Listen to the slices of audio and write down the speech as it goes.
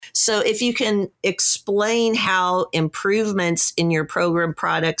So if you can explain how improvements in your program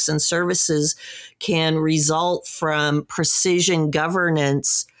products and services can result from precision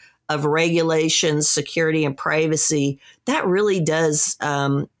governance of regulations, security, and privacy, that really does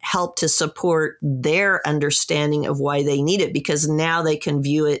help to support their understanding of why they need it, because now they can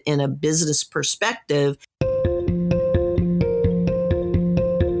view it in a business perspective.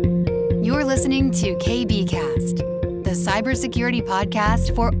 You're listening to KBcast, the cybersecurity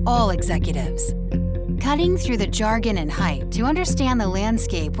podcast for all executives. Cutting through the jargon and hype to understand the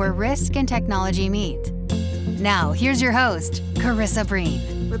landscape where risk and technology meet. Now, here's your host, Carissa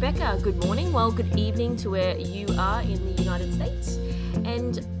Breen. Rebecca, good morning. Well, good evening to where you are in the United States.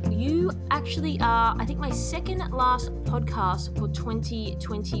 And you actually are, I think, my second last podcast for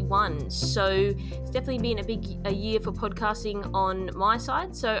 2021. So it's definitely been a year for podcasting on my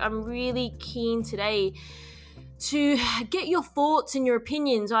side. So I'm really keen today to get your thoughts and your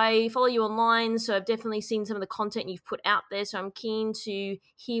opinions. I follow you online, so I've definitely seen some of the content you've put out there. So I'm keen to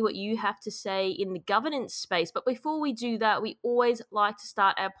hear what you have to say in the governance space. But before we do that, we always like to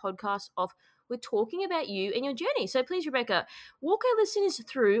start our podcast off with talking about you and your journey. So please, Rebecca, walk our listeners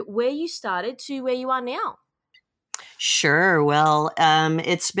through where you started to where you are now. Sure. Well,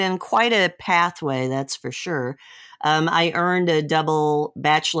 it's been quite a pathway, that's for sure. I earned a double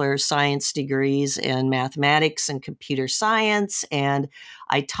Bachelor of Science degrees in mathematics and computer science, and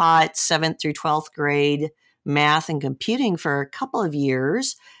I taught 7th through 12th grade math and computing for a couple of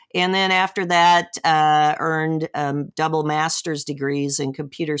years. And then after that, earned double master's degrees in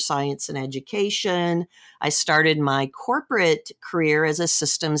computer science and education. I started my corporate career as a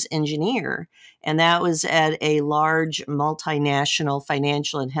systems engineer, and that was at a large multinational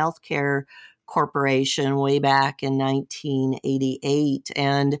financial and healthcare corporation way back in 1988.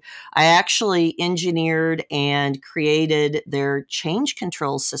 And I actually engineered and created their change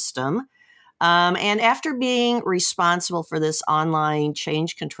control system. And after being responsible for this online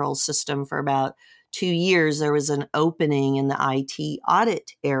change control system for about 2 years, there was an opening in the IT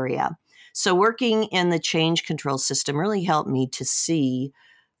audit area. So working in the change control system really helped me to see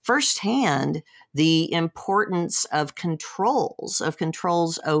firsthand the importance of controls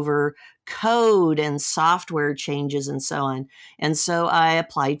over code and software changes and so on. And so I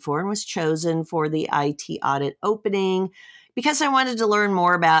applied for and was chosen for the IT audit opening because I wanted to learn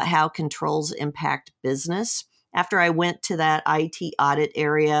more about how controls impact business. After I went to that IT audit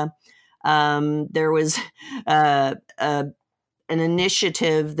area, there was an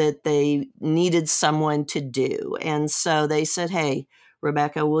initiative that they needed someone to do. And so they said, hey,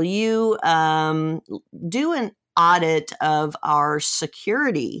 Rebecca, will you do an audit of our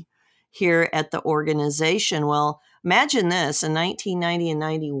security here at the organization? Well, imagine this, in 1990 and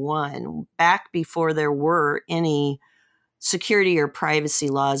 91, back before there were any security or privacy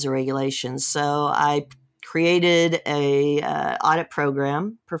laws or regulations. So I created a audit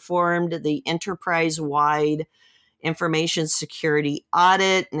program, performed the enterprise-wide information security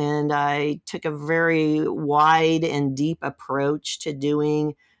audit, and I took a very wide and deep approach to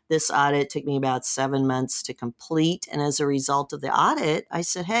doing this audit. It took me about 7 months to complete. And as a result of the audit, I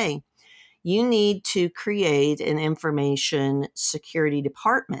said, hey, you need to create an information security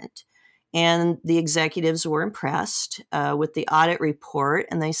department. And the executives were impressed with the audit report.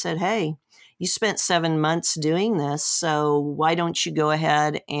 And they said, hey, you spent 7 months doing this, so why don't you go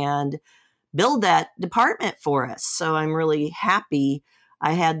ahead and build that department for us? So I'm really happy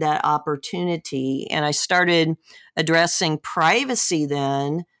I had that opportunity. And I started addressing privacy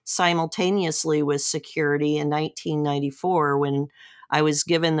then simultaneously with security in 1994 when I was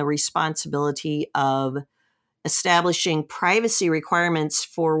given the responsibility of establishing privacy requirements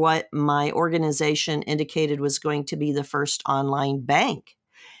for what my organization indicated was going to be the first online bank.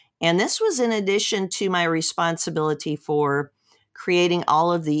 And this was in addition to my responsibility for creating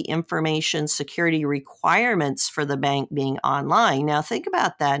all of the information security requirements for the bank being online. Now, think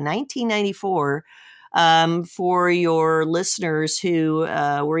about that. 1994, for your listeners who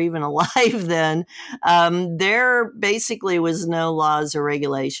were even alive then, there basically was no laws or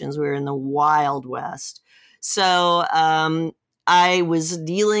regulations. We were in the Wild West. So I was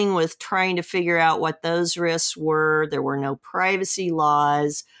dealing with trying to figure out what those risks were. There were no privacy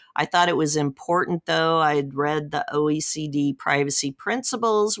laws. I thought it was important, though. I had read the OECD privacy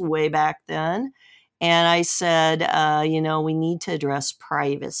principles way back then. And I said, we need to address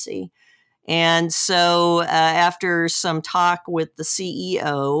privacy. And so after some talk with the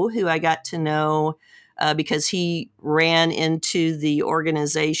CEO, who I got to know because he ran into the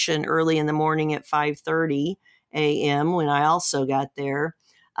organization early in the morning at 5:30 a.m. when I also got there,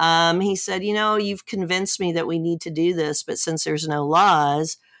 he said, you've convinced me that we need to do this, but since there's no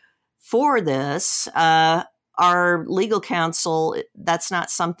laws, for this, our legal counsel, that's not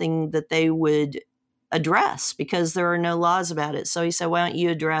something that they would address because there are no laws about it. So he said, why don't you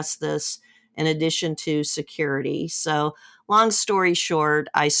address this in addition to security? So long story short,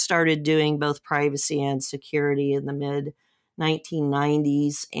 I started doing both privacy and security in the mid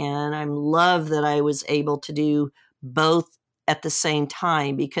 1990s. And I love that I was able to do both at the same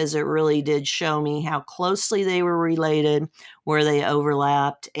time because it really did show me how closely they were related, where they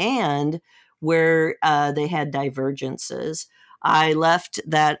overlapped, and where they had divergences. I left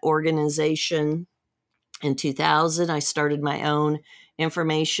that organization in 2000. I started my own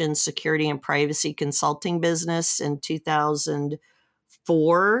information security and privacy consulting business in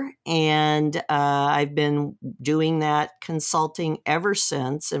 2004. And I've been doing that consulting ever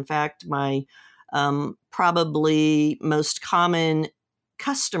since. In fact, my probably most common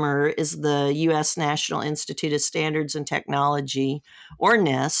customer is the U.S. National Institute of Standards and Technology, or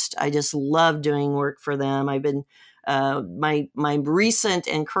NIST. I just love doing work for them. I've been my recent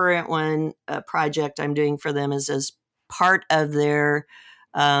and current one project I'm doing for them is as part of their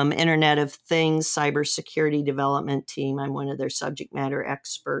Internet of Things cybersecurity development team. I'm one of their subject matter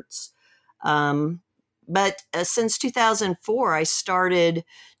experts. But since 2004, I started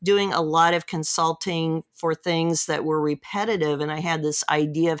doing a lot of consulting for things that were repetitive, and I had this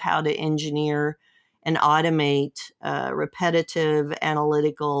idea of how to engineer and automate repetitive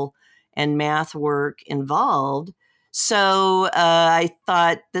analytical and math work involved. So I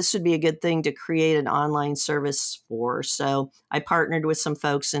thought this would be a good thing to create an online service for. So I partnered with some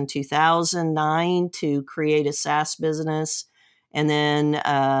folks in 2009 to create a SaaS business, and then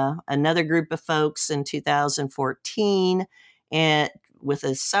another group of folks in 2014 and with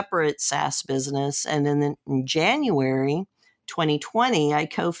a separate SaaS business. And then in January 2020, I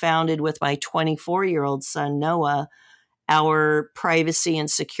co-founded with my 24-year-old son, Noah, our privacy and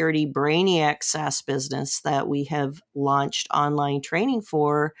security Brainiac SaaS business that we have launched online training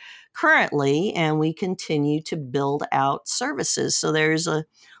for currently, and we continue to build out services. So there's a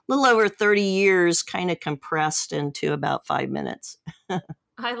little over 30 years kind of compressed into about 5 minutes.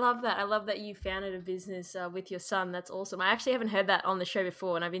 I love that. I love that you founded a business with your son. That's awesome. I actually haven't heard that on the show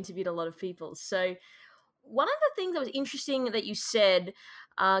before, and I've interviewed a lot of people. So one of the things that was interesting that you said,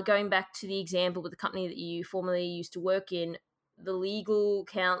 going back to the example with the company that you formerly used to work in, the legal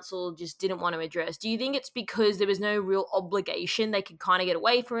counsel just didn't want to address. Do you think it's because there was no real obligation? They could kind of get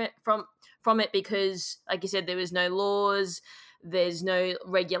away from it because, like you said, there was no laws, there's no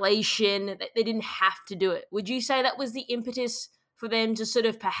regulation. They didn't have to do it. Would you say that was the impetus for them to sort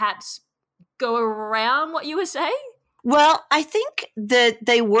of perhaps go around what you were saying? Well, I think that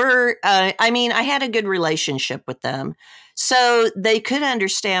they were, I had a good relationship with them. So they could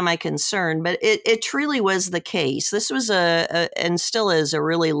understand my concern, but it truly was the case. This was and still is a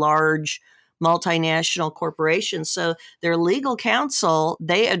really large multinational corporation. So their legal counsel,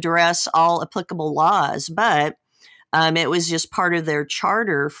 they address all applicable laws, but it was just part of their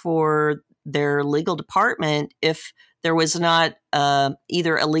charter for their legal department. If there was not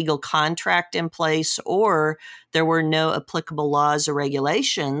either a legal contract in place or there were no applicable laws or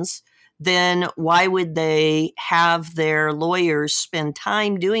regulations, then why would they have their lawyers spend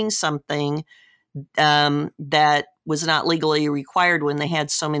time doing something that was not legally required when they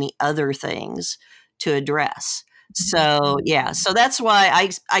had so many other things to address? So, yeah, so that's why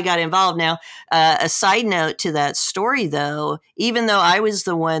I got involved. Now, a side note to that story, though, even though I was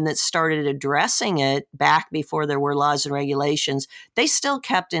the one that started addressing it back before there were laws and regulations, they still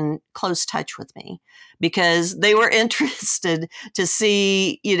kept in close touch with me because they were interested to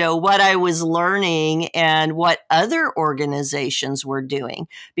see, what I was learning and what other organizations were doing.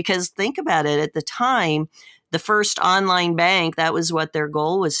 Because think about it, at the time, the first online bank, that was what their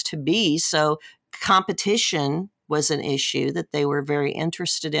goal was to be. So competition was an issue that they were very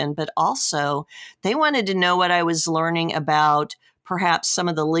interested in, but also they wanted to know what I was learning about perhaps some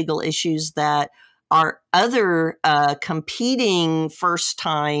of the legal issues that our other competing first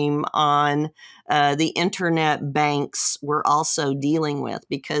time on the internet banks were also dealing with,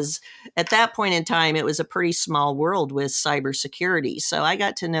 because at that point in time, it was a pretty small world with cybersecurity. So I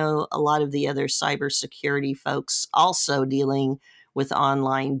got to know a lot of the other cybersecurity folks also dealing with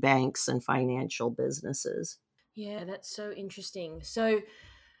online banks and financial businesses. Yeah, that's so interesting. So,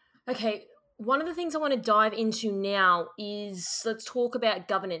 okay, one of the things I want to dive into now is let's talk about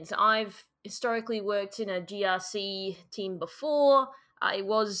governance. I've historically worked in a GRC team before. I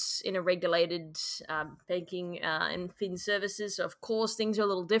was in a regulated banking and fin services, so of course things are a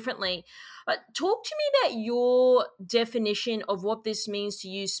little differently. But talk to me about your definition of what this means to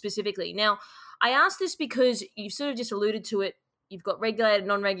you specifically. Now, I ask this because you sort of just alluded to it you've got regulated,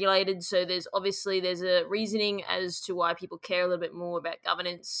 non-regulated. So there's a reasoning as to why people care a little bit more about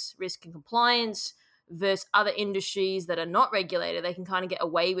governance, risk, and compliance versus other industries that are not regulated. They can kind of get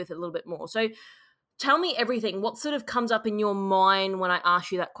away with it a little bit more. So tell me everything. What sort of comes up in your mind when I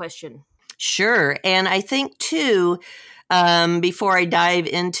ask you that question? Sure. And I think, too, before I dive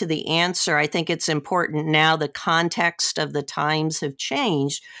into the answer, I think it's important now the context of the times have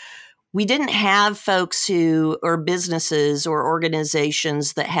changed. We didn't have folks or businesses or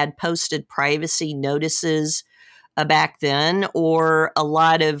organizations that had posted privacy notices back then, or a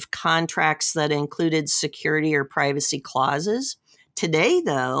lot of contracts that included security or privacy clauses. Today,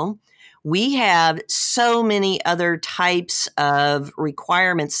 though, we have so many other types of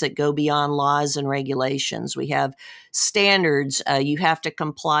requirements that go beyond laws and regulations. We have standards. You have to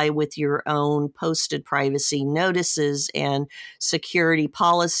comply with your own posted privacy notices and security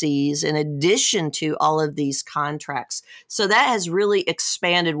policies in addition to all of these contracts. So that has really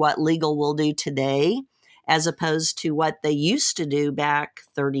expanded what legal will do today as opposed to what they used to do back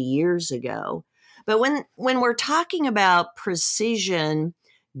 30 years ago. But when we're talking about precision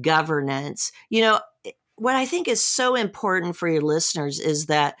governance, what I think is so important for your listeners is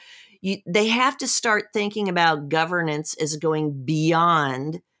that they have to start thinking about governance as going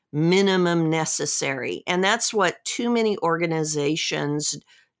beyond minimum necessary. And that's what too many organizations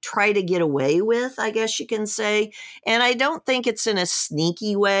try to get away with, I guess you can say. And I don't think it's in a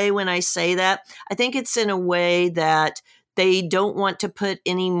sneaky way when I say that. I think it's in a way that they don't want to put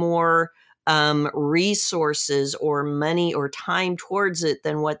any more resources or money or time towards it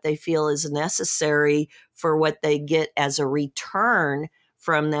than what they feel is necessary for what they get as a return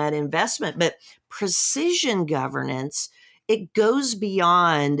from that investment. But precision governance, it goes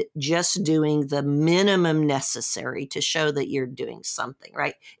beyond just doing the minimum necessary to show that you're doing something,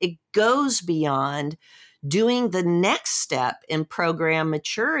 right? It goes beyond doing the next step in program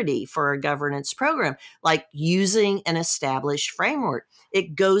maturity for a governance program, like using an established framework.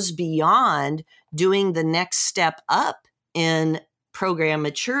 It goes beyond doing the next step up in program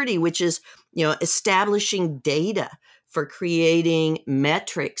maturity, which is, establishing data for creating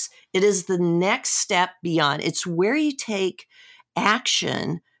metrics. It is the next step beyond. It's where you take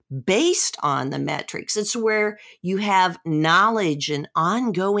action based on the metrics. It's where you have knowledge and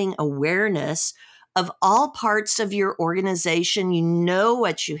ongoing awareness of all parts of your organization. You know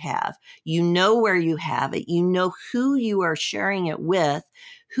what you have. You know where you have it. You know who you are sharing it with,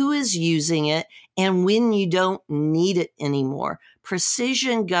 who is using it, and when you don't need it anymore.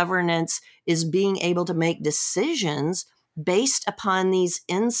 Precision governance is being able to make decisions based upon these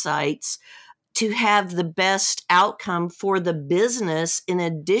insights to have the best outcome for the business, in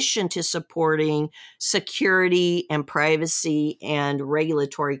addition to supporting security and privacy and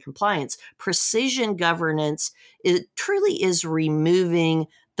regulatory compliance. Precision governance, it truly is removing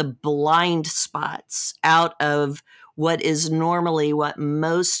the blind spots out of what is normally what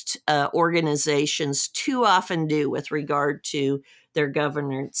most organizations too often do with regard to their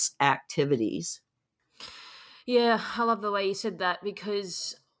governance activities. Yeah, I love the way you said that,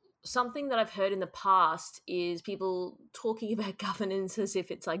 because something that I've heard in the past is people talking about governance as if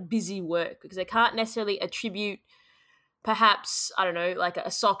it's like busy work, because they can't necessarily attribute, perhaps, I don't know, like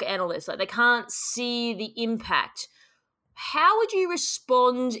a SOC analyst, like they can't see the impact. How would you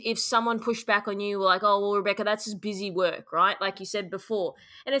respond if someone pushed back on you, like, oh, well, Rebecca, that's just busy work, right? Like you said before.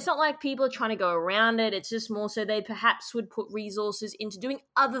 And it's not like people are trying to go around it. It's just more so they perhaps would put resources into doing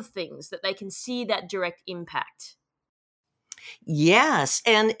other things that they can see that direct impact. Yes,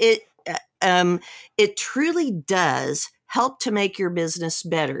 and it truly does help to make your business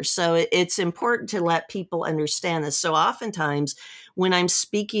better. So it's important to let people understand this. So oftentimes when I'm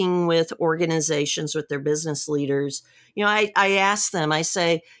speaking with organizations, with their business leaders, I ask them, I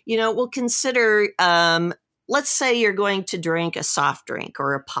say, we'll consider, let's say you're going to drink a soft drink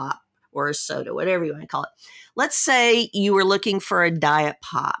or a pop or a soda, whatever you want to call it. Let's say you were looking for a diet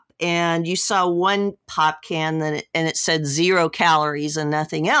pop and you saw one pop can and it said 0 calories and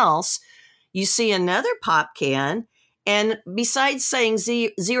nothing else. You see another pop can, and besides saying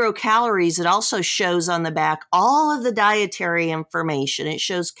 0 calories, it also shows on the back all of the dietary information. It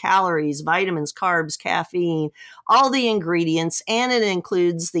shows calories, vitamins, carbs, caffeine, all the ingredients, and it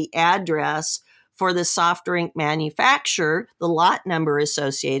includes the address for the soft drink manufacturer, the lot number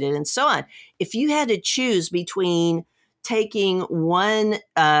associated, and so on. If you had to choose between taking one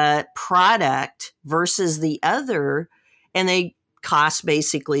product versus the other, and they cost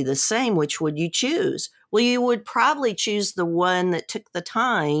basically the same, which would you choose? Well, you would probably choose the one that took the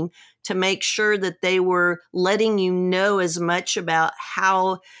time to make sure that they were letting you know as much about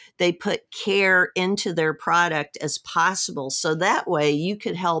how they put care into their product as possible. So that way you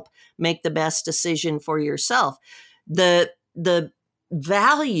could help make the best decision for yourself. The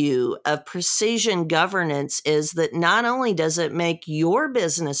value of precision governance is that not only does it make your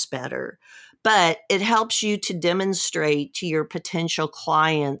business better, but it helps you to demonstrate to your potential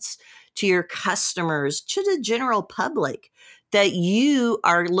clients, to your customers, to the general public that you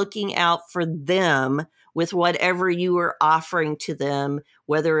are looking out for them with whatever you are offering to them,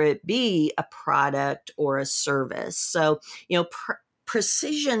 whether it be a product or a service. So,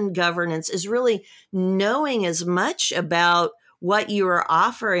 precision governance is really knowing as much about what you are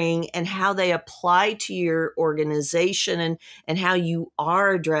offering and how they apply to your organization, and how you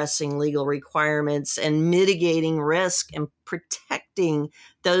are addressing legal requirements and mitigating risk and protecting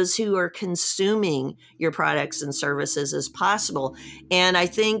those who are consuming your products and services as possible. And I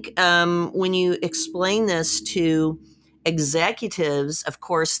think when you explain this to executives, of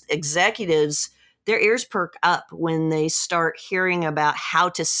course, their ears perk up when they start hearing about how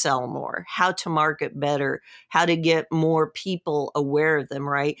to sell more, how to market better, how to get more people aware of them,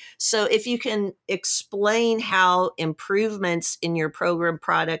 right? So if you can explain how improvements in your program,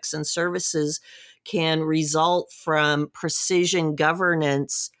 products, and services can result from precision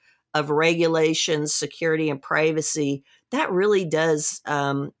governance of regulations, security, and privacy, that really does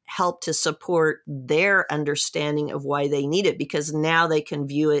help to support their understanding of why they need it, because now they can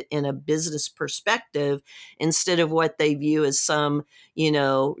view it in a business perspective instead of what they view as some,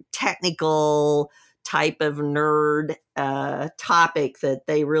 technical type of nerd topic that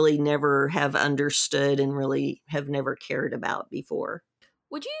they really never have understood and really have never cared about before.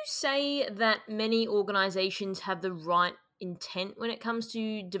 Would you say that many organizations have the right intent when it comes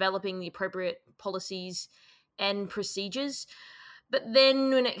to developing the appropriate policies and procedures? But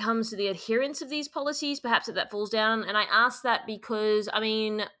then when it comes to the adherence of these policies, perhaps that falls down. And I ask that because,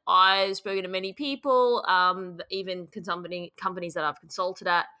 I've spoken to many people, even companies that I've consulted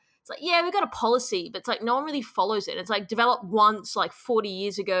at. It's like, yeah, we've got a policy, but it's like no one really follows it. It's like developed once like 40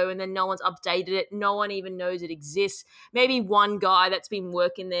 years ago, and then no one's updated it. No one even knows it exists. Maybe one guy that's been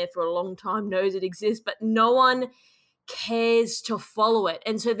working there for a long time knows it exists, but no one cares to follow it.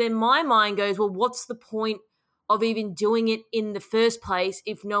 And so then my mind goes, well, what's the point of even doing it in the first place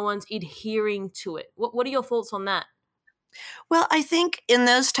if no one's adhering to it? What are your thoughts on that? Well, I think in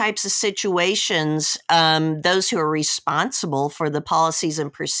those types of situations, those who are responsible for the policies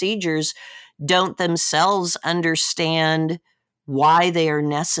and procedures don't themselves understand why they are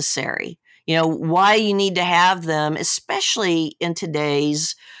necessary. Why you need to have them, especially in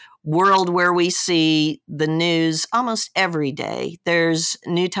today's world where we see the news almost every day. There's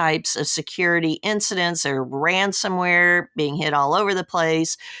new types of security incidents or ransomware being hit all over the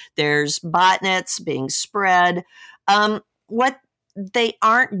place. There's botnets being spread. What they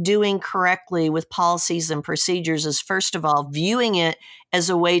aren't doing correctly with policies and procedures is, first of all, viewing it as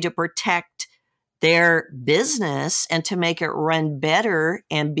a way to protect their business and to make it run better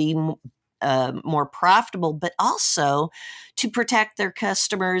and be more profitable, but also to protect their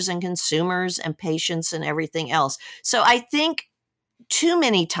customers and consumers and patients and everything else. So I think too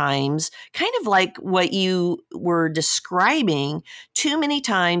many times, kind of like what you were describing, too many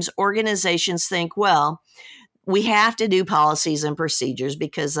times organizations think, well, we have to do policies and procedures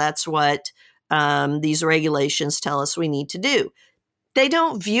because that's what these regulations tell us we need to do. They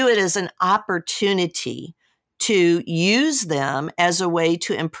don't view it as an opportunity to use them as a way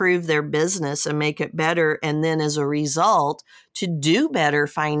to improve their business and make it better, and then as a result, to do better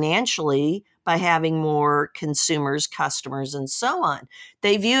financially by having more consumers, customers, and so on.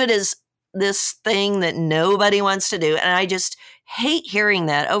 They view it as this thing that nobody wants to do. And I just hate hearing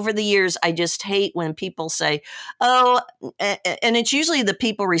that. Over the years, I just hate when people say, oh, and it's usually the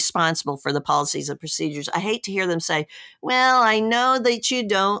people responsible for the policies and procedures. I hate to hear them say, well, I know that you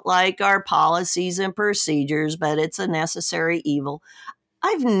don't like our policies and procedures, but it's a necessary evil.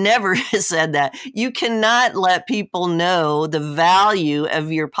 I've never said that. You cannot let people know the value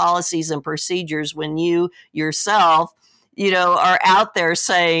of your policies and procedures when you yourself are out there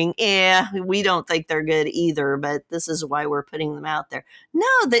saying, we don't think they're good either, but this is why we're putting them out there. No,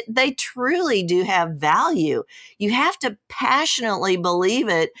 they truly do have value. You have to passionately believe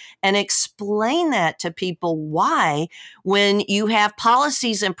it and explain that to people why, when you have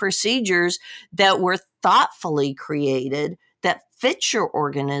policies and procedures that were thoughtfully created, that fit your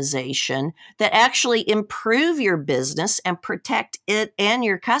organization, that actually improve your business and protect it and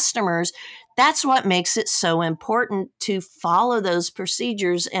your customers. That's what makes it so important to follow those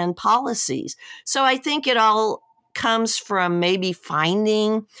procedures and policies. So I think it all comes from maybe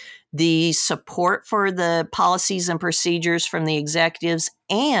finding the support for the policies and procedures from the executives,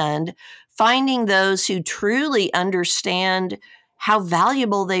 and finding those who truly understand how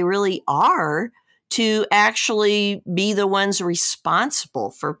valuable they really are to actually be the ones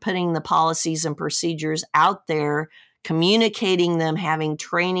responsible for putting the policies and procedures out there, communicating them, having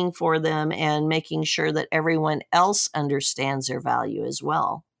training for them, and making sure that everyone else understands their value as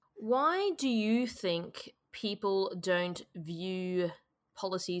well. Why do you think people don't view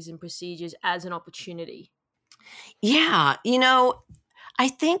policies and procedures as an opportunity? Yeah, I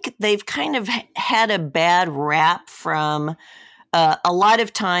think they've kind of had a bad rap from a lot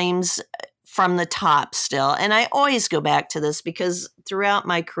of times from the top still. And I always go back to this because throughout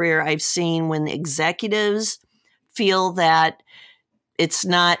my career, I've seen when executives feel that it's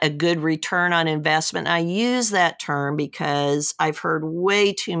not a good return on investment. I use that term because I've heard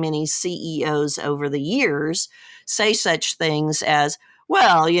way too many CEOs over the years say such things as,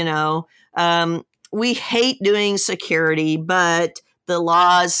 well, we hate doing security, but the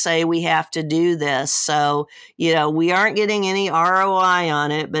laws say we have to do this. So, we aren't getting any ROI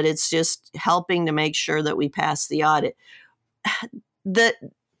on it, but it's just helping to make sure that we pass the audit.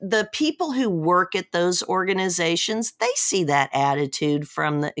 The people who work at those organizations, they see that attitude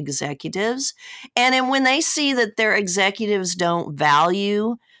from the executives. And then when they see that their executives don't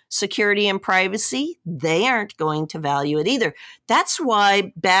value security and privacy, they aren't going to value it either. That's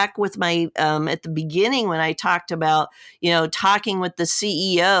why back with my, at the beginning when I talked about, talking with the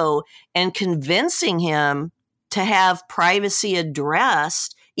CEO and convincing him to have privacy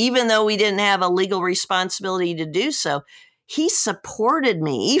addressed, even though we didn't have a legal responsibility to do so, he supported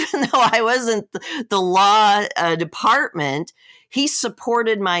me, even though I wasn't the law department. He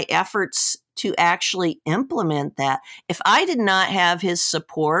supported my efforts to actually implement that. If I did not have his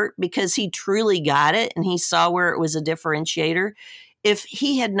support, because he truly got it and he saw where it was a differentiator, if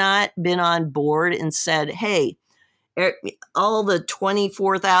he had not been on board and said, hey, all the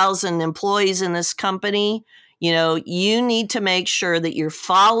 24,000 employees in this company, you need to make sure that you're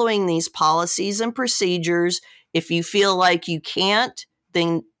following these policies and procedures. If you feel like you can't,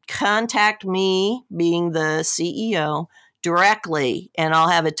 then contact me, being the CEO, directly, and I'll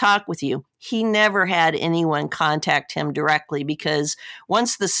have a talk with you. He never had anyone contact him directly because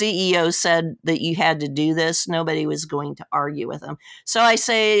once the CEO said that you had to do this, nobody was going to argue with him. So I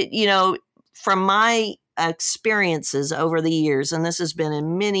say, from my experiences over the years, and this has been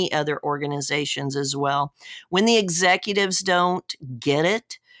in many other organizations as well, when the executives don't get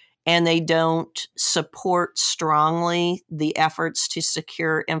it, and they don't support strongly the efforts to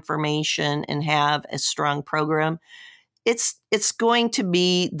secure information and have a strong program, it's going to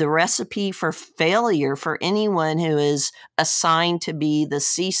be the recipe for failure for anyone who is assigned to be the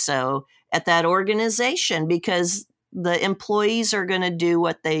CISO at that organization, because the employees are going to do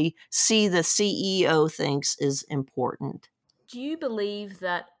what they see the CEO thinks is important. Do you believe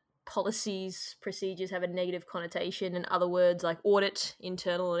that policies, procedures have a negative connotation? In other words, like audit,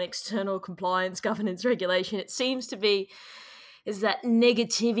 internal and external compliance, governance, regulation, it seems to be is that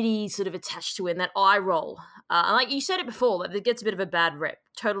negativity sort of attached to it, and that eye roll. And like you said it before, that it gets a bit of a bad rep.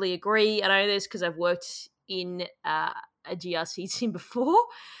 Totally agree. I know this because I've worked in a GRC team before.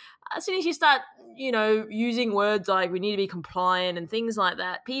 As soon as you start, using words like we need to be compliant and things like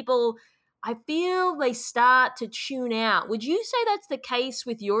that, people, I feel they start to tune out. Would you say that's the case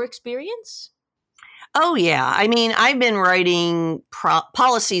with your experience? Oh, yeah. I mean, I've been writing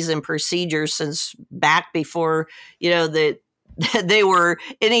policies and procedures since back before, they were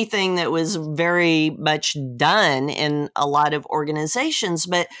anything that was very much done in a lot of organizations.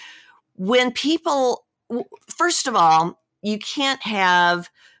 But when people, first of all, you can't have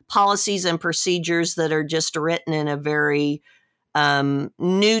policies and procedures that are just written in a very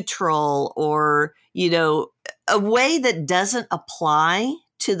neutral or, a way that doesn't apply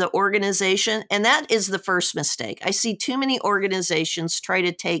to the organization. And that is the first mistake. I see too many organizations try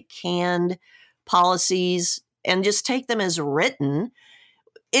to take canned policies and just take them as written.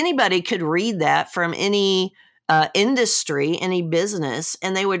 Anybody could read that from any industry, any business,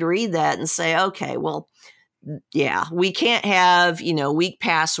 and they would read that and say, okay, well, yeah, we can't have, weak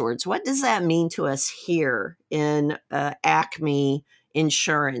passwords. What does that mean to us here in Acme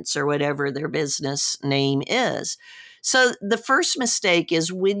Insurance or whatever their business name is? So the first mistake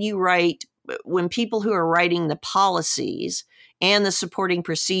is when people who are writing the policies and the supporting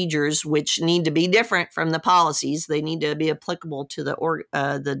procedures, which need to be different from the policies, they need to be applicable to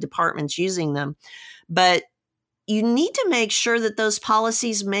the departments using them. But you need to make sure that those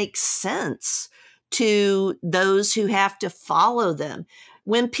policies make sense to those who have to follow them.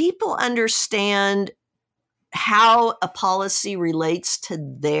 When people understand how a policy relates to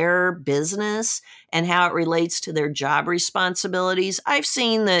their business and how it relates to their job responsibilities, I've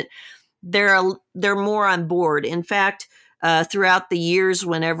seen that they're more on board. In fact, throughout the years,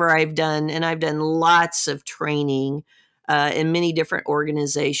 whenever I've done lots of training in many different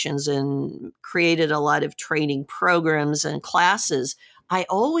organizations and created a lot of training programs and classes, I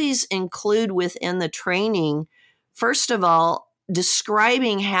always include within the training, first of all,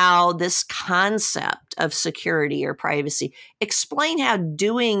 describing how this concept of security or privacy, explain how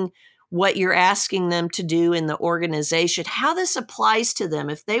doing what you're asking them to do in the organization, how this applies to them.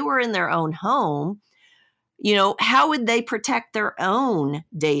 If they were in their own home, how would they protect their own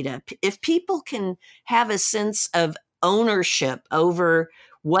data? If people can have a sense of ownership over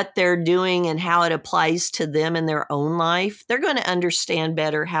what they're doing and how it applies to them in their own life, they're going to understand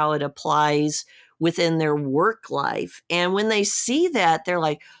better how it applies within their work life. And when they see that, they're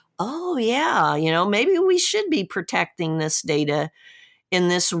like, oh, yeah, maybe we should be protecting this data in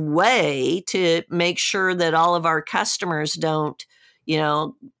this way to make sure that all of our customers don't,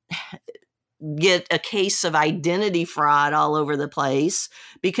 get a case of identity fraud all over the place.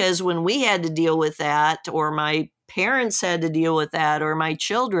 Because when we had to deal with that, or my parents had to deal with that, or my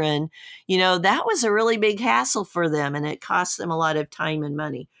children, that was a really big hassle for them, and it cost them a lot of time and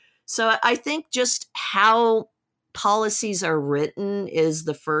money. So I think just how policies are written is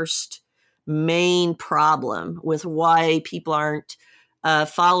the first main problem with why people aren't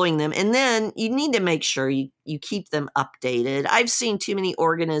following them. And then you need to make sure you keep them updated. I've seen too many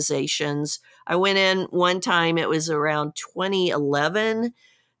organizations. I went in one time, it was around 2011,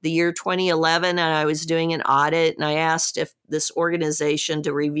 the year 2011, and I was doing an audit, and I asked if this organization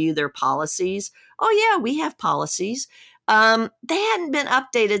to review their policies. Oh, yeah, we have policies. They hadn't been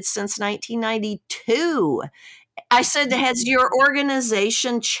updated since 1992. I said, has your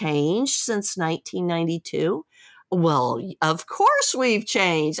organization changed since 1992? Well, of course we've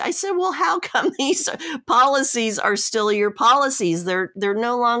changed. I said, well, how come these policies are still your policies? They're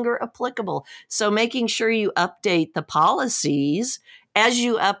no longer applicable. So making sure you update the policies as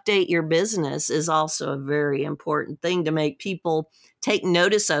you update your business is also a very important thing to make people take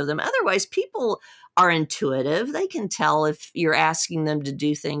notice of them. Otherwise, people are intuitive. They can tell if you're asking them to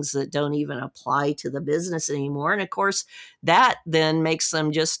do things that don't even apply to the business anymore. And of course, that then makes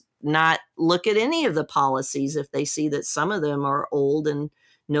them just not look at any of the policies. If they see that some of them are old and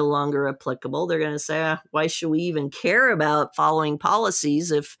no longer applicable, they're going to say, why should we even care about following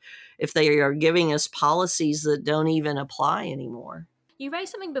policies if they are giving us policies that don't even apply anymore? You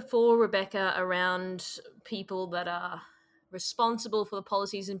raised something before, Rebecca, around people that are responsible for the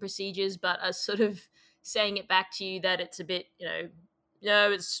policies and procedures, but are sort of saying it back to you that it's a bit,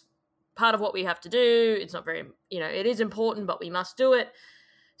 it's part of what we have to do. It's not very, it is important, but we must do it.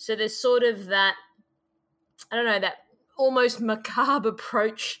 So there's sort of that, that almost macabre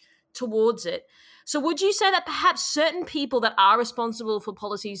approach towards it. So would you say that perhaps certain people that are responsible for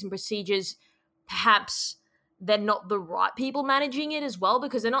policies and procedures, perhaps they're not the right people managing it as well,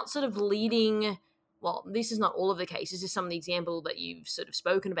 because they're not sort of leading? Well, this is not all of the cases. This is some of the example that you've sort of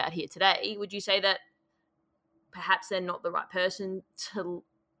spoken about here today. Would you say that perhaps they're not the right person to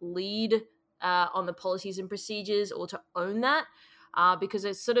lead on the policies and procedures or to own that? Because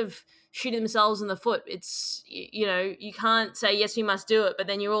they're sort of shooting themselves in the foot. It's, you can't say, yes, we must do it, but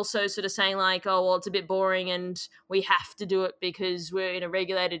then you're also sort of saying like, oh, well, it's a bit boring and we have to do it because we're in a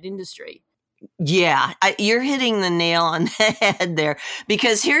regulated industry. Yeah, you're hitting the nail on the head there,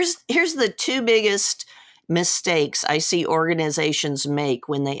 because here's the two biggest mistakes I see organizations make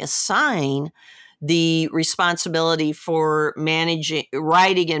when they assign the responsibility for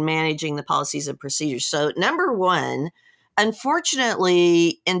writing and managing the policies and procedures. So number one,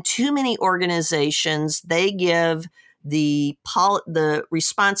 unfortunately, in too many organizations, they give the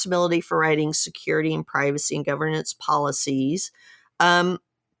responsibility for writing security and privacy and governance policies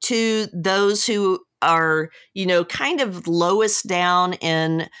to those who are, kind of lowest down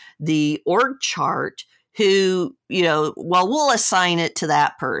in the org chart, who, we'll assign it to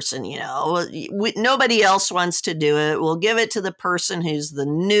that person, nobody else wants to do it. We'll give it to the person who's the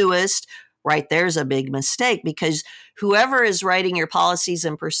newest. Right, there's a big mistake, because whoever is writing your policies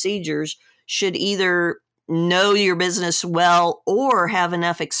and procedures should either know your business well or have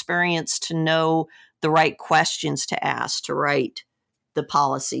enough experience to know the right questions to ask to write the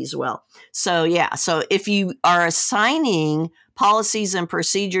policies well. So if you are assigning policies and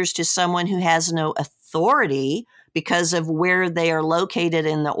procedures to someone who has no authority because of where they are located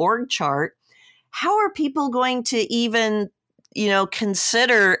in the org chart, how are people going to even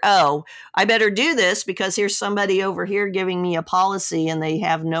consider, oh, I better do this because here's somebody over here giving me a policy and they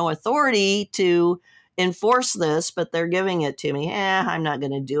have no authority to enforce this, but they're giving it to me. I'm not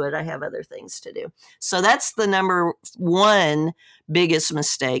going to do it. I have other things to do. So that's the number one biggest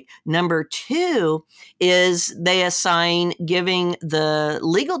mistake. Number two is they assign giving the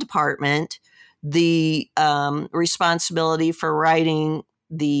legal department the responsibility for writing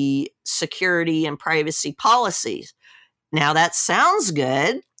the security and privacy policies. Now that sounds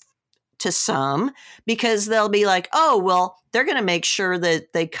good to some, because they'll be like, oh, well, they're going to make sure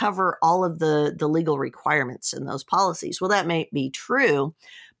that they cover all of the legal requirements in those policies. Well, that may be true,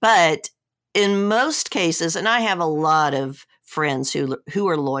 but in most cases, and I have a lot of friends who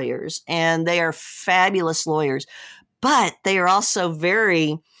are lawyers, and they are fabulous lawyers, but they are also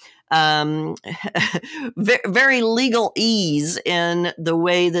very very legal ease in the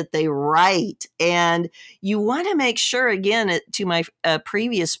way that they write. And you want to make sure, again, to my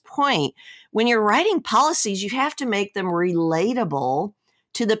previous point, when you're writing policies, you have to make them relatable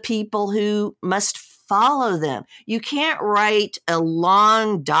to the people who must follow them. You can't write a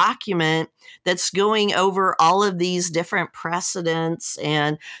long document that's going over all of these different precedents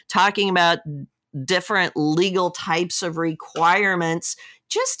and talking about different legal types of requirements.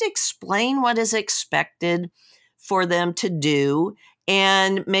 Just explain what is expected for them to do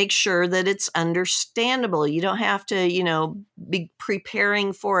and make sure that it's understandable. You don't have to, be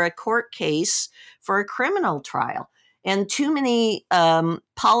preparing for a court case for a criminal trial. And too many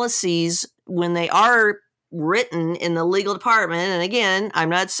policies, when they are written in the legal department, and again, I'm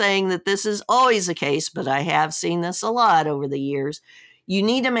not saying that this is always the case, but I have seen this a lot over the years. You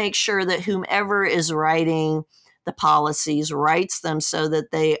need to make sure that whomever is writing the policies writes them so that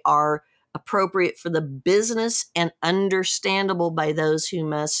they are appropriate for the business and understandable by those who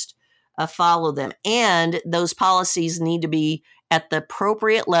must follow them. And those policies need to be at the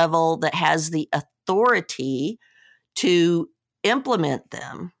appropriate level that has the authority to implement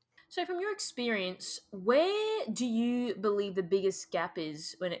them. So from your experience, where do you believe the biggest gap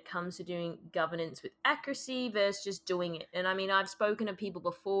is when it comes to doing governance with accuracy versus just doing it? And I mean, I've spoken to people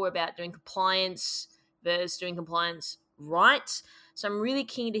before about doing compliance versus doing compliance right. So I'm really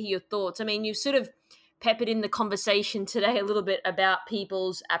keen to hear your thoughts. I mean, you've sort of peppered in the conversation today a little bit about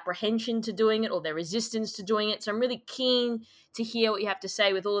people's apprehension to doing it or their resistance to doing it. So I'm really keen to hear what you have to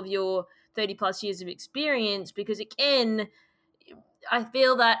say with all of your 30 plus years of experience, because again, I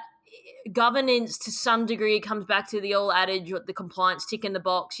feel that governance to some degree comes back to the old adage, the compliance tick in the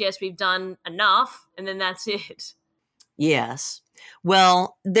box. Yes, we've done enough, and then that's it. Yes.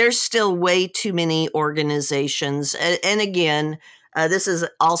 Well, there's still way too many organizations. And again, this is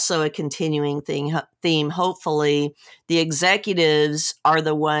also a continuing theme. Hopefully, the executives are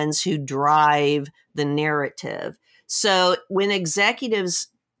the ones who drive the narrative. So when executives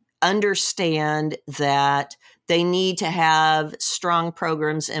understand that they need to have strong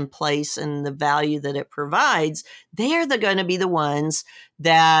programs in place and the value that it provides, they're going to be the ones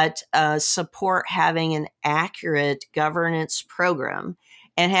that support having an accurate governance program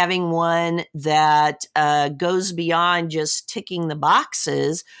and having one that goes beyond just ticking the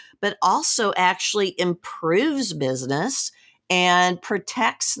boxes, but also actually improves business and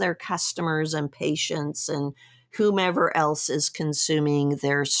protects their customers and patients and whomever else is consuming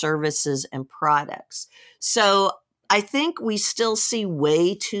their services and products. So I think we still see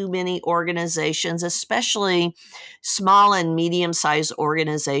way too many organizations, especially small and medium-sized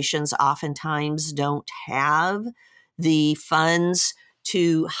organizations, oftentimes don't have the funds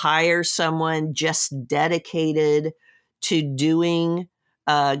to hire someone just dedicated to doing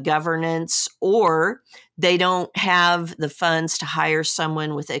governance, or they don't have the funds to hire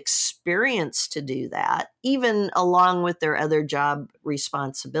someone with experience to do that, even along with their other job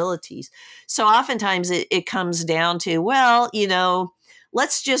responsibilities. So oftentimes it comes down to, well,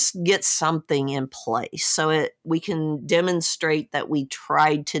 let's just get something in place so we can demonstrate that we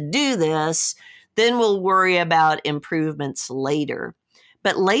tried to do this. Then we'll worry about improvements later.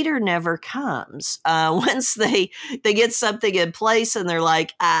 But later never comes. Once they get something in place and they're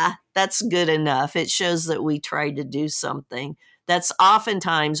like, that's good enough. It shows that we tried to do something. That's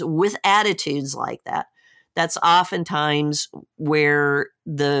oftentimes with attitudes like that. That's oftentimes where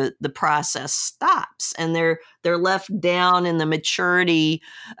the process stops, and they're left down in the maturity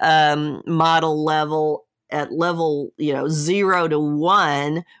model level. At level, 0 to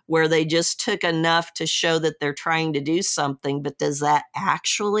 1, where they just took enough to show that they're trying to do something, but does that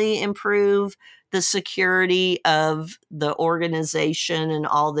actually improve the security of the organization and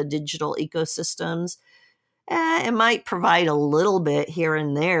all the digital ecosystems? It might provide a little bit here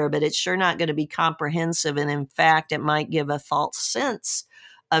and there, but it's sure not going to be comprehensive. And in fact, it might give a false sense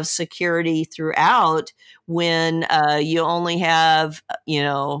of security throughout when you only have,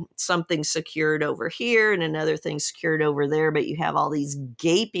 something secured over here and another thing secured over there, but you have all these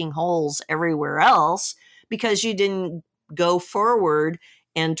gaping holes everywhere else because you didn't go forward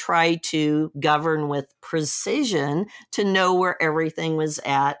and try to govern with precision to know where everything was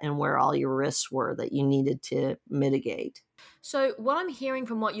at and where all your risks were that you needed to mitigate. So, what I'm hearing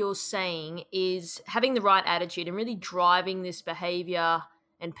from what you're saying is having the right attitude and really driving this behavior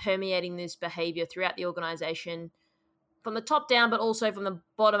and permeating this behavior throughout the organization from the top down, but also from the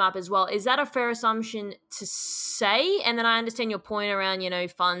bottom up as well. Is that a fair assumption to say? And then I understand your point around,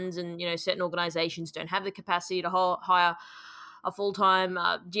 funds and, certain organizations don't have the capacity to hire a full-time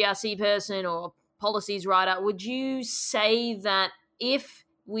GRC person or policies writer. Would you say that if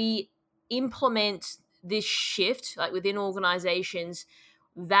we implement this shift, like within organizations,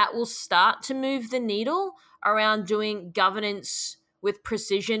 that will start to move the needle around doing governance with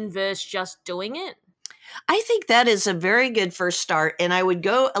precision versus just doing it? I think that is a very good first start. And I would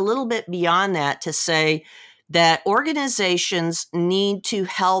go a little bit beyond that to say that organizations need to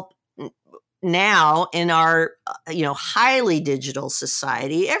help now in our, highly digital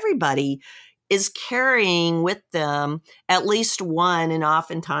society. Everybody is carrying with them at least one and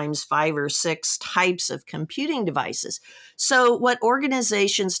oftentimes 5 or 6 types of computing devices. So what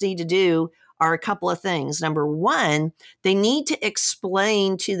organizations need to do are a couple of things. Number one, they need to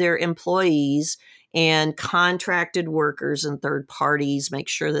explain to their employees and contracted workers and third parties, make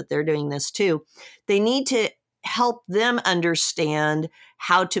sure that they're doing this too. They need to help them understand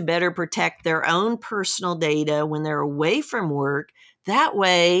how to better protect their own personal data when they're away from work. That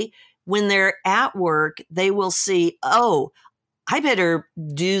way, when they're at work, they will see, oh, I better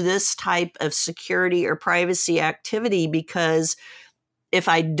do this type of security or privacy activity because if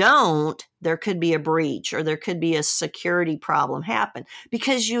I don't, there could be a breach or there could be a security problem happen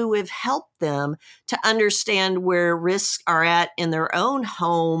because you have helped them to understand where risks are at in their own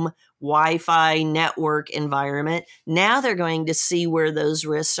home Wi-Fi network environment. Now they're going to see where those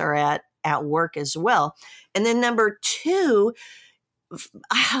risks are at work as well. And then number two,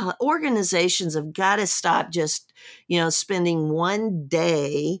 organizations have got to stop just, spending one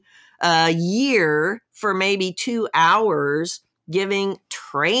day a year for maybe 2 hours giving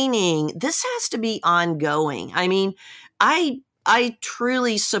training. This has to be ongoing. I mean, I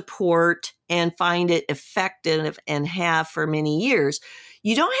truly support and find it effective and have for many years.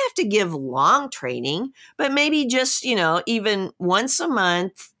 You don't have to give long training, but maybe just, even once a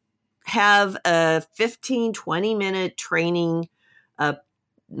month, have a 15, 20-minute training,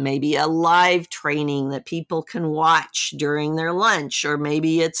 maybe a live training that people can watch during their lunch, or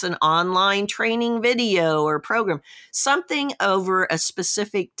maybe it's an online training video or program, something over a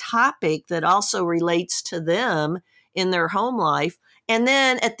specific topic that also relates to them in their home life. And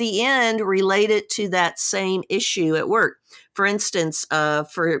then at the end, relate it to that same issue at work. For instance,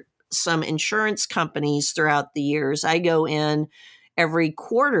 for some insurance companies throughout the years, I go in every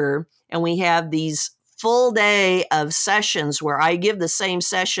quarter and we have these full day of sessions where I give the same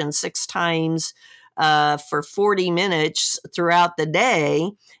session 6 times for 40 minutes throughout the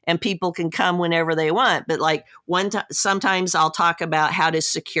day, and people can come whenever they want. But like sometimes I'll talk about how to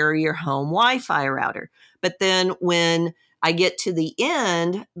secure your home Wi-Fi router. But then when I get to the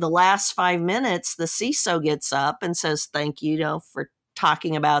end, the last 5 minutes, the CISO gets up and says, thank you, for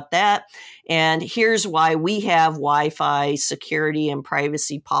talking about that. And here's why we have Wi-Fi security and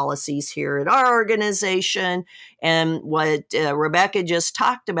privacy policies here at our organization. And what Rebecca just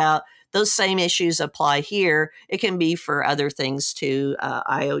talked about, those same issues apply here. It can be for other things too,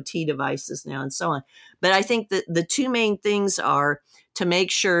 IoT devices now and so on. But I think that the two main things are to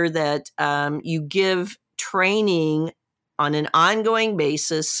make sure that you give training on an ongoing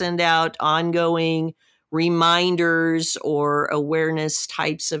basis, send out ongoing reminders or awareness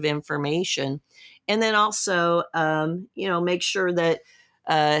types of information. And then also, make sure that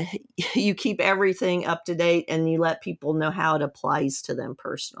you keep everything up to date and you let people know how it applies to them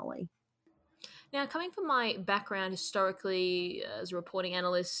personally. Now, coming from my background historically as a reporting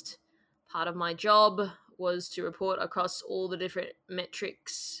analyst, part of my job was to report across all the different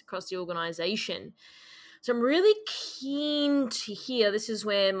metrics across the organization. So I'm really keen to hear, this is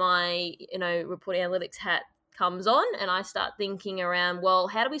where my, reporting analytics hat comes on, and I start thinking around, well,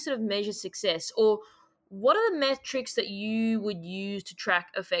 how do we sort of measure success? Or what are the metrics that you would use to track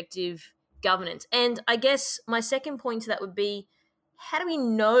effective governance? And I guess my second point to that would be, how do we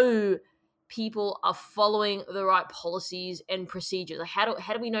know people are following the right policies and procedures? Like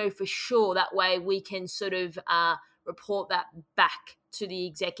how do we know for sure? That way we can sort of report that back to the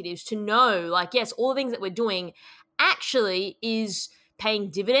executives to know, like, yes, all the things that we're doing actually is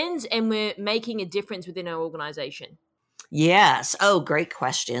paying dividends and we're making a difference within our organization? Yes. Oh, great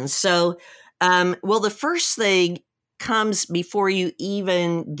question. So, well, the first thing comes before you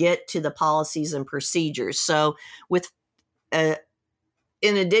even get to the policies and procedures. So, with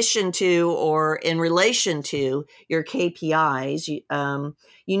in addition to or in relation to your KPIs, you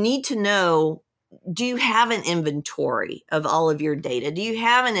need to know, do you have an inventory of all of your data? Do you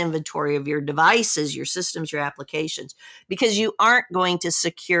have an inventory of your devices, your systems, your applications? Because you aren't going to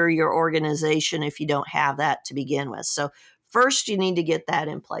secure your organization if you don't have that to begin with. So first, you need to get that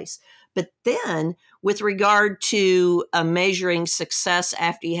in place. But then with regard to measuring success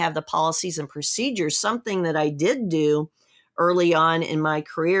after you have the policies and procedures, something that I did do early on in my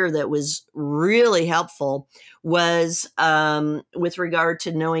career that was really helpful was with regard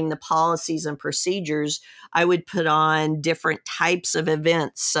to knowing the policies and procedures, I would put on different types of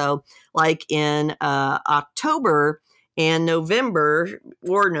events. So like in October and November,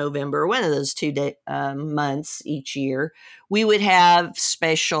 one of those months each year, we would have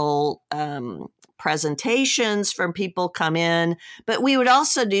special presentations from people come in, but we would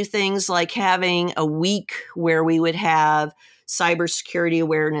also do things like having a week where we would have Cybersecurity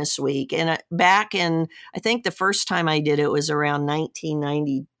Awareness Week. And back in, I think the first time I did it was around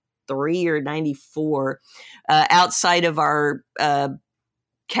 1993 or 94, outside of our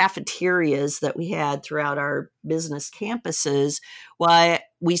cafeterias that we had throughout our business campuses, why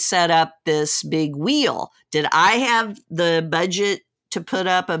we set up this big wheel. Did I have the budget to put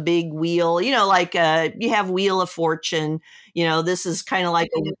up a big wheel? Like you have Wheel of Fortune, this is kind of like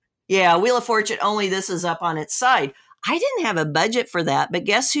Wheel of Fortune, only this is up on its side. I didn't have a budget for that, but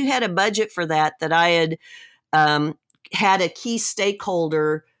guess who had a budget for that I had had a key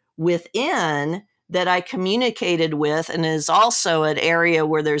stakeholder within that I communicated with, and is also an area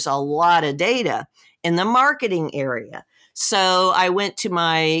where there's a lot of data in the marketing area. So I went to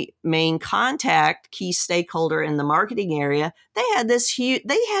my main contact, key stakeholder in the marketing area. They had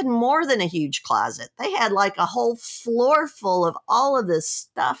they had more than a huge closet. They had like a whole floor full of all of this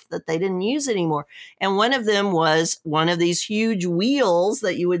stuff that they didn't use anymore. And one of them was one of these huge wheels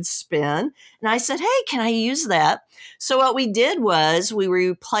that you would spin. And I said, hey, can I use that? So what we did was we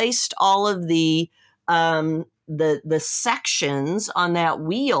replaced all of the sections on that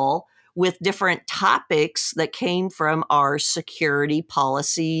wheel with different topics that came from our security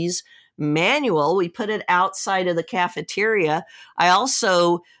policies manual. We put it outside of the cafeteria. I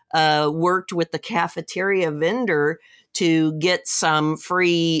also worked with the cafeteria vendor to get some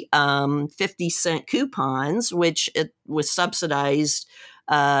free 50-cent coupons, which it was subsidized,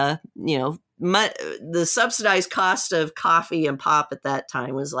 the subsidized cost of coffee and pop at that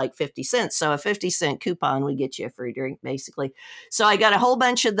time was like 50 cents. So a 50-cent coupon would get you a free drink, basically. So I got a whole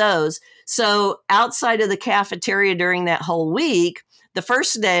bunch of those. So outside of the cafeteria during that whole week, the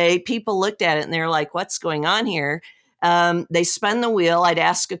first day, people looked at it and they're like, what's going on here? They spun the wheel. I'd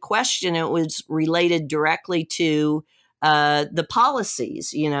ask a question. It was related directly to the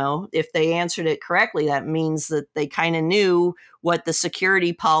policies. If they answered it correctly, that means that they kind of knew what the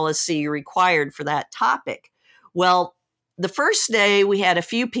security policy required for that topic. Well, the first day we had a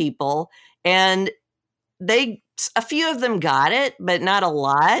few people, and a few of them got it, but not a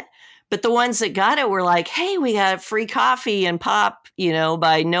lot. But the ones that got it were like, hey, we got free coffee and pop,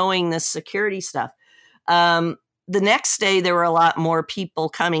 by knowing this security stuff. The next day, there were a lot more people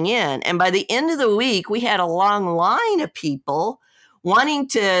coming in. And by the end of the week, we had a long line of people wanting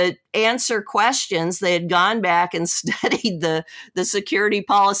to answer questions. They had gone back and studied the security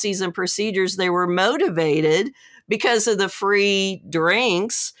policies and procedures. They were motivated because of the free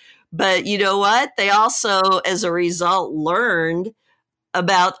drinks. But you know what? They also, as a result, learned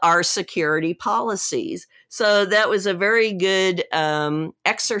about our security policies. So that was a very good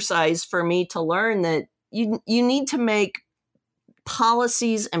exercise for me to learn that you need to make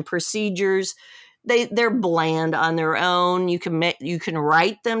policies and procedures. They're bland on their own. You can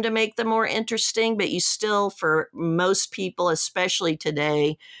write them to make them more interesting, but you still, for most people, especially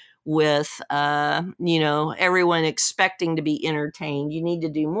today, with everyone expecting to be entertained, you need to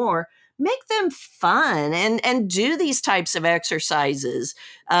do more. Make them fun and do these types of exercises.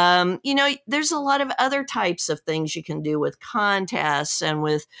 There's a lot of other types of things you can do with contests and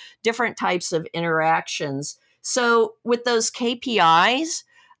with different types of interactions. So with those KPIs,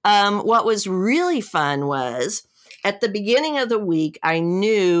 what was really fun was at the beginning of the week, I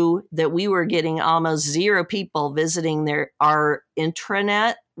knew that we were getting almost zero people visiting our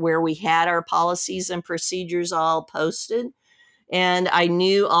intranet where we had our policies and procedures all posted. And I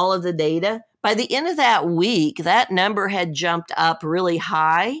knew all of the data. By the end of that week, that number had jumped up really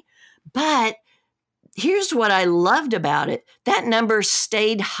high, but here's what I loved about it. That number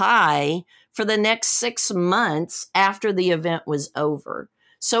stayed high for the next 6 months after the event was over.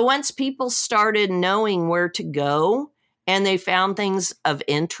 So once people started knowing where to go and they found things of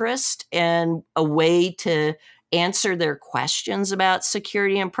interest and a way to answer their questions about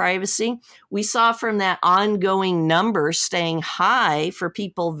security and privacy, we saw from that ongoing number staying high for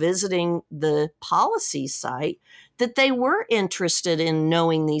people visiting the policy site that they were interested in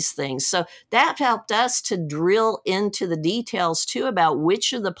knowing these things. So that helped us to drill into the details too about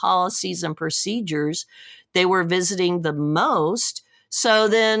which of the policies and procedures they were visiting the most. So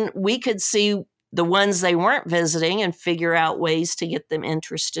then we could see the ones they weren't visiting and figure out ways to get them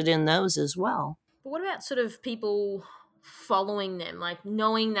interested in those as well. But what about sort of people following them, like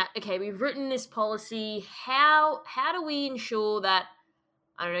knowing that, okay, we've written this policy, how do we ensure that,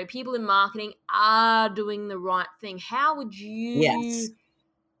 I don't know, people in marketing are doing the right thing? How would you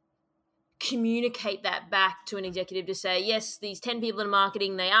communicate that back to an executive to say, yes, these 10 people in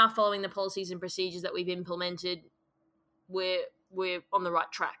marketing, they are following the policies and procedures that we've implemented. We're on the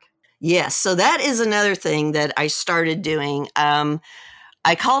right track. Yes. So that is another thing that I started doing.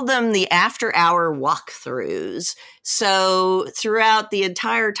 I called them the after-hour walkthroughs. So throughout the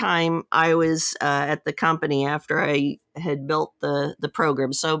entire time I was at the company after I had built the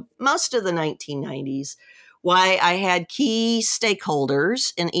program, so most of the 1990s, why I had key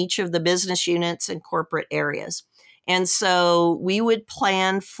stakeholders in each of the business units and corporate areas. And so we would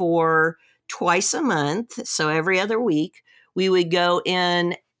plan for twice a month, so every other week, we would go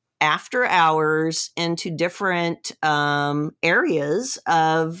in after hours into different areas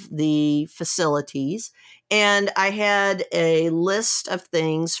of the facilities. And I had a list of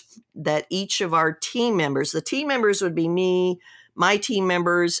things that each of our team members, the team members would be me, my team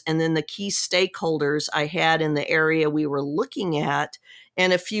members, and then the key stakeholders I had in the area we were looking at,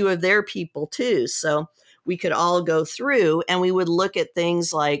 and a few of their people too. So we could all go through and we would look at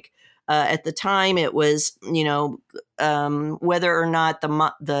things like, at the time, it was, whether or not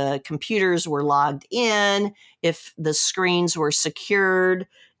the computers were logged in, if the screens were secured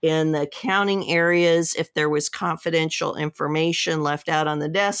in the accounting areas, if there was confidential information left out on the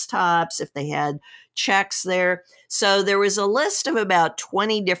desktops, if they had checks there. So there was a list of about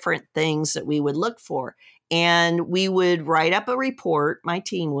 20 different things that we would look for. And we would write up a report, my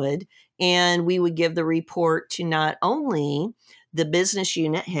team would, and we would give the report to not only the business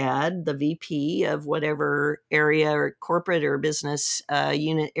unit head, the VP of whatever area or corporate or business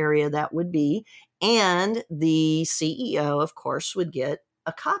unit area that would be, and the CEO, of course, would get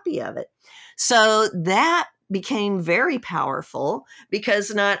a copy of it. So that became very powerful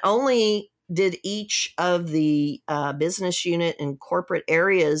because not only did each of the business unit and corporate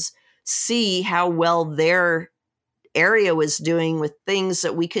areas see how well their area was doing with things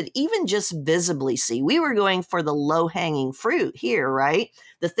that we could even just visibly see. We were going for the low-hanging fruit here, right?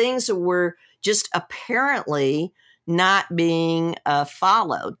 The things that were just apparently not being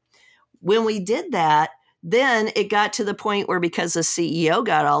followed. When we did that, then it got to the point where, because the CEO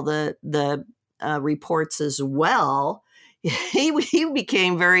got all the reports as well, he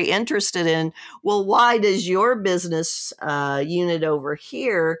became very interested in, well, why does your business unit over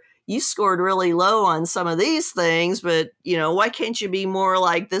here, you scored really low on some of these things, but, why can't you be more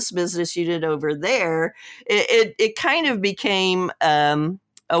like this business unit over there? It kind of became a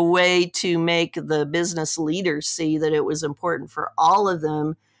way to make the business leaders see that it was important for all of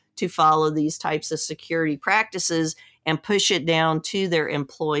them to follow these types of security practices and push it down to their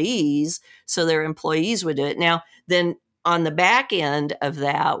employees so their employees would do it. Now, then on the back end of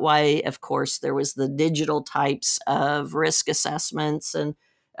that, why, of course, there was the digital types of risk assessments and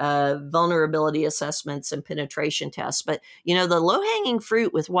vulnerability assessments and penetration tests. But, the low-hanging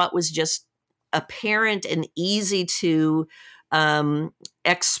fruit with what was just apparent and easy to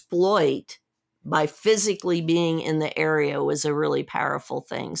exploit by physically being in the area was a really powerful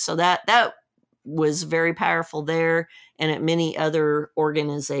thing. So that was very powerful there and at many other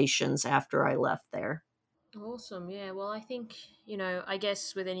organizations after I left there. Awesome. Yeah. Well, I think, I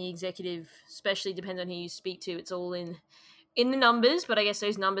guess with any executive, especially depends on who you speak to, it's all in the numbers, but I guess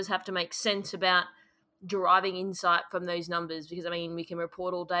those numbers have to make sense about deriving insight from those numbers, because we can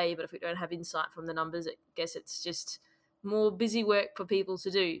report all day, but if we don't have insight from the numbers, I guess it's just more busy work for people to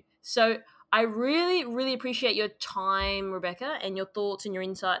do. So I really, really appreciate your time, Rebecca, and your thoughts and your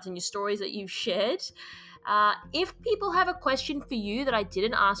insights and your stories that you've shared. If people have a question for you that I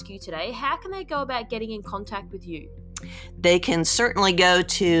didn't ask you today, how can they go about getting in contact with you? They can certainly go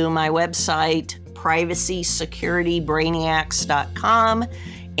to my website, privacysecuritybrainiacs.com,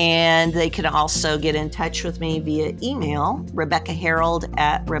 and they can also get in touch with me via email,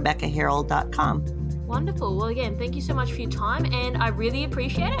 RebeccaHarold@RebeccaHarold.com. Wonderful. Well, again, thank you so much for your time, and I really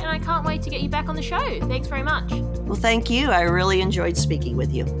appreciate it, and I can't wait to get you back on the show. Thanks very much. Well, thank you. I really enjoyed speaking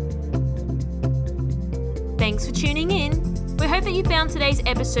with you. Thanks for tuning in. We hope that you found today's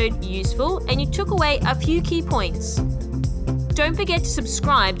episode useful and you took away a few key points. Don't forget to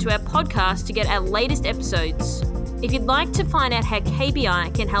subscribe to our podcast to get our latest episodes. If you'd like to find out how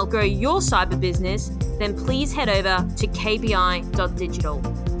KBI can help grow your cyber business, then please head over to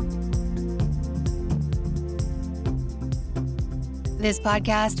kbi.digital. This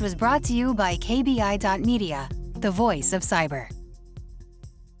podcast was brought to you by KBI.media, the voice of cyber.